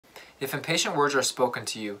If impatient words are spoken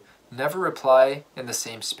to you, never reply in the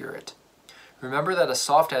same spirit. Remember that a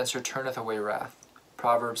soft answer turneth away wrath.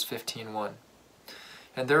 Proverbs 15:1.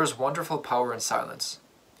 And there is wonderful power in silence.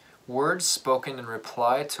 Words spoken in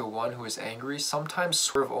reply to one who is angry sometimes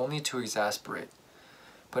serve only to exasperate.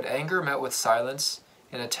 But anger met with silence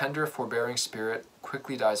in a tender, forbearing spirit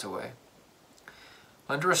quickly dies away.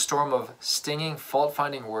 Under a storm of stinging,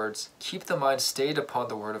 fault-finding words, keep the mind stayed upon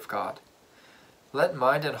the Word of God. Let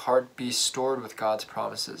mind and heart be stored with God's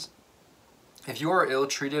promises. If you are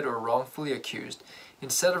ill-treated or wrongfully accused,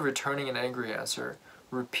 instead of returning an angry answer,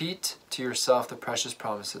 repeat to yourself the precious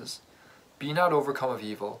promises. Be not overcome of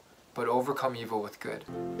evil, but overcome evil with good.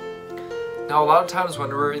 Now, a lot of times when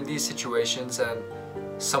we're in these situations and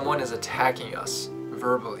someone is attacking us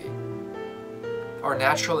verbally, our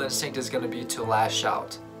natural instinct is going to be to lash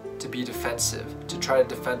out, to be defensive, to try to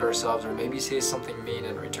defend ourselves, or maybe say something mean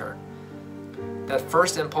in return. That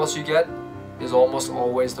first impulse you get is almost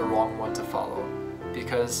always the wrong one to follow,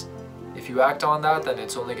 because if you act on that, then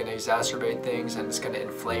it's only going to exacerbate things and it's going to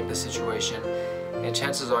inflame the situation, and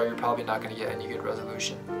chances are you're probably not going to get any good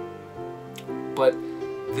resolution. But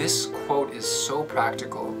this quote is so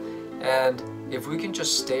practical, and if we can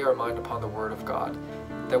just stay our mind upon the Word of God,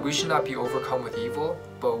 that we should not be overcome with evil,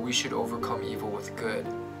 but we should overcome evil with good.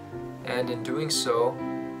 And in doing so,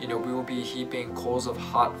 we will be heaping coals of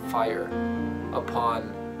hot fire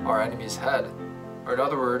upon our enemy's head. Or in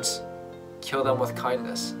other words, kill them with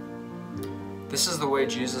kindness. This is the way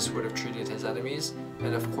Jesus would have treated his enemies,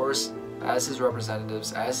 and of course, as his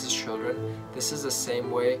representatives, as his children, this is the same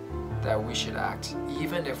way that we should act,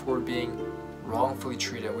 even if we're being wrongfully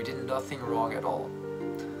treated. We did nothing wrong at all.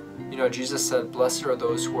 Jesus said, "Blessed are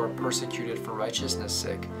those who are persecuted for righteousness'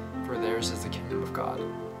 sake, for theirs is the kingdom of God."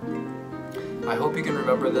 I hope you can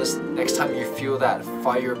remember this next time you feel that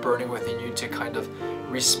fire burning within you to kind of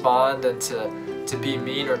respond and to be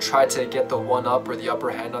mean or try to get the one up or the upper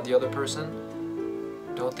hand on the other person.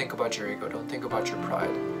 Don't think about your ego, don't think about your pride,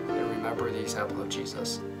 and remember the example of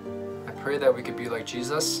Jesus. I pray that we could be like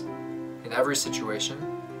Jesus in every situation,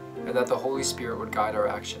 and that the Holy Spirit would guide our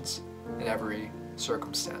actions in every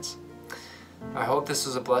circumstance. I hope this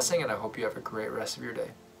was a blessing, and I hope you have a great rest of your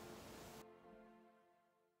day.